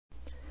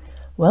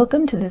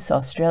Welcome to this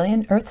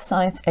Australian Earth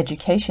Science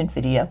education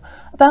video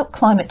about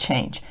climate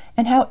change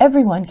and how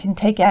everyone can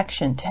take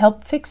action to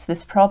help fix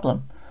this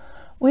problem.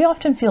 We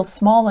often feel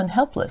small and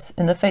helpless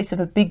in the face of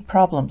a big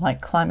problem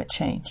like climate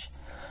change,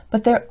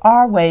 but there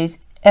are ways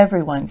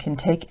everyone can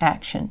take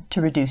action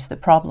to reduce the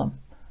problem.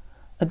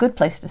 A good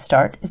place to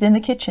start is in the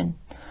kitchen.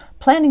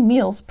 Planning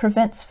meals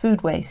prevents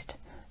food waste.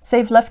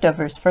 Save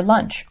leftovers for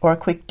lunch or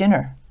a quick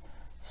dinner.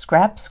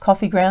 Scraps,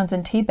 coffee grounds,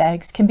 and tea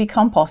bags can be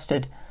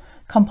composted.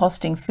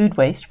 Composting food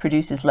waste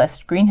produces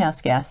less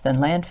greenhouse gas than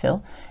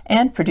landfill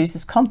and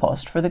produces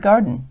compost for the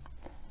garden.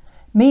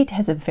 Meat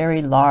has a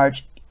very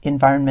large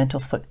environmental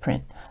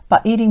footprint.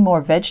 By eating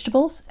more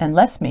vegetables and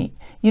less meat,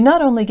 you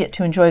not only get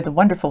to enjoy the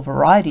wonderful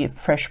variety of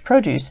fresh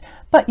produce,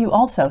 but you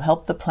also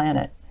help the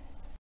planet.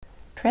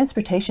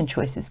 Transportation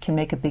choices can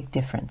make a big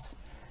difference.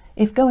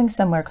 If going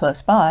somewhere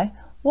close by,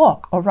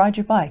 walk or ride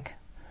your bike.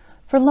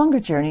 For longer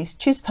journeys,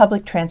 choose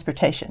public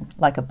transportation,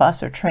 like a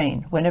bus or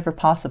train, whenever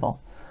possible.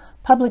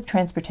 Public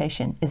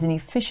transportation is an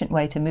efficient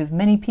way to move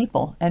many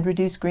people and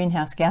reduce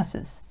greenhouse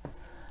gases.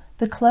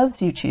 The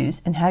clothes you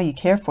choose and how you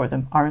care for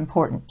them are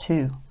important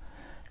too.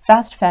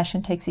 Fast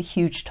fashion takes a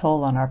huge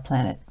toll on our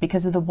planet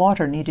because of the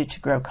water needed to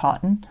grow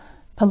cotton,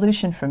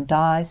 pollution from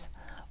dyes,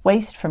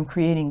 waste from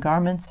creating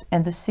garments,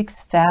 and the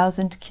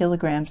 6,000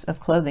 kilograms of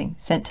clothing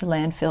sent to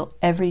landfill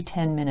every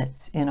 10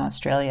 minutes in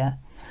Australia.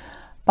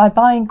 By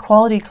buying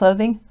quality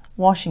clothing,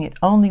 washing it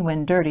only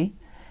when dirty,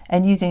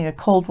 and using a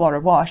cold water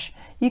wash,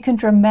 you can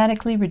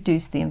dramatically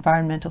reduce the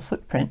environmental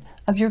footprint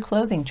of your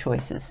clothing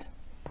choices.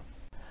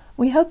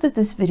 We hope that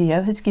this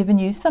video has given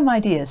you some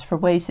ideas for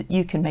ways that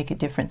you can make a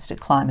difference to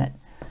climate.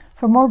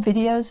 For more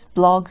videos,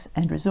 blogs,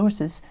 and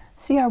resources,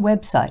 see our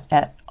website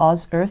at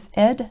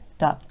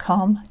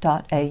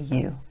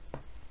ausearthed.com.au.